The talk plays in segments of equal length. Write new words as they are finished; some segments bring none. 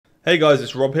Hey guys,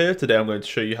 it's Rob here. Today I'm going to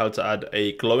show you how to add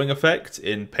a glowing effect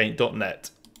in Paint.net.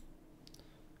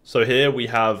 So here we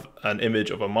have an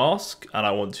image of a mask and I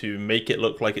want to make it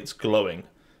look like it's glowing.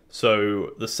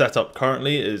 So the setup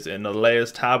currently is in the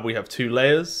layers tab. We have two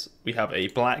layers. We have a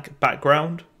black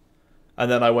background,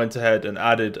 and then I went ahead and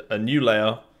added a new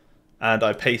layer and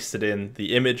I pasted in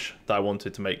the image that I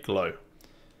wanted to make glow.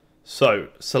 So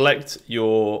select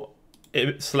the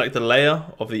layer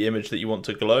of the image that you want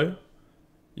to glow.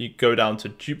 You go down to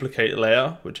duplicate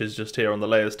layer, which is just here on the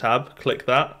layers tab, click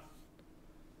that.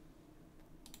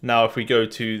 Now if we go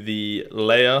to the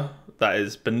layer that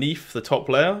is beneath the top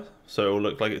layer, so it will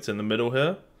look like it's in the middle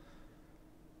here,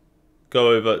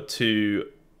 go over to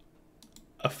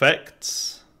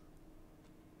Effects,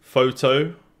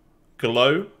 Photo,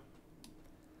 Glow,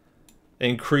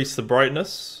 increase the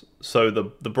brightness, so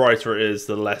the brighter it is,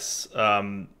 the less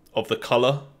of the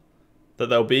color that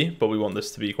there'll be, but we want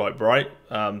this to be quite bright,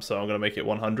 so I'm going to make it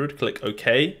 100. Click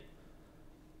OK,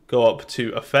 go up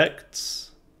to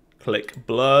Effects, click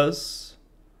Blurs,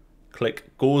 click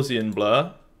Gaussian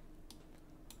Blur,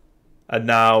 and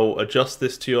now adjust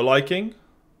this to your liking.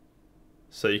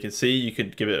 So you can see you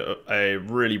can give it a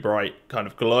really bright kind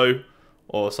of glow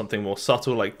or something more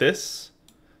subtle like this.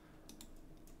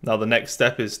 Now the next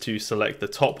step is to select the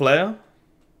top layer,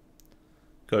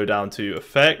 go down to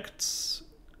Effects,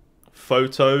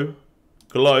 Photo,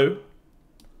 Glow,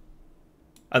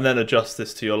 and then adjust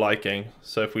this to your liking.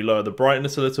 So if we lower the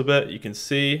brightness a little bit, you can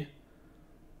see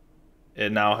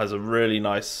it now has a really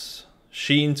nice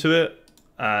sheen to it,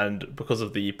 and because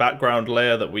of the background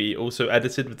layer that we also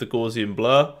edited with the Gaussian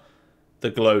blur, the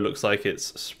glow looks like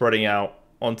it's spreading out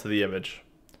onto the image.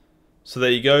 So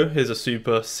there you go. Here's a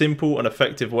super simple and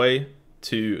effective way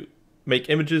to make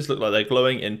images look like they're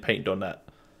glowing in Paint.net.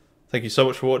 Thank you so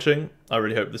much for watching. I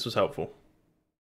really hope this was helpful.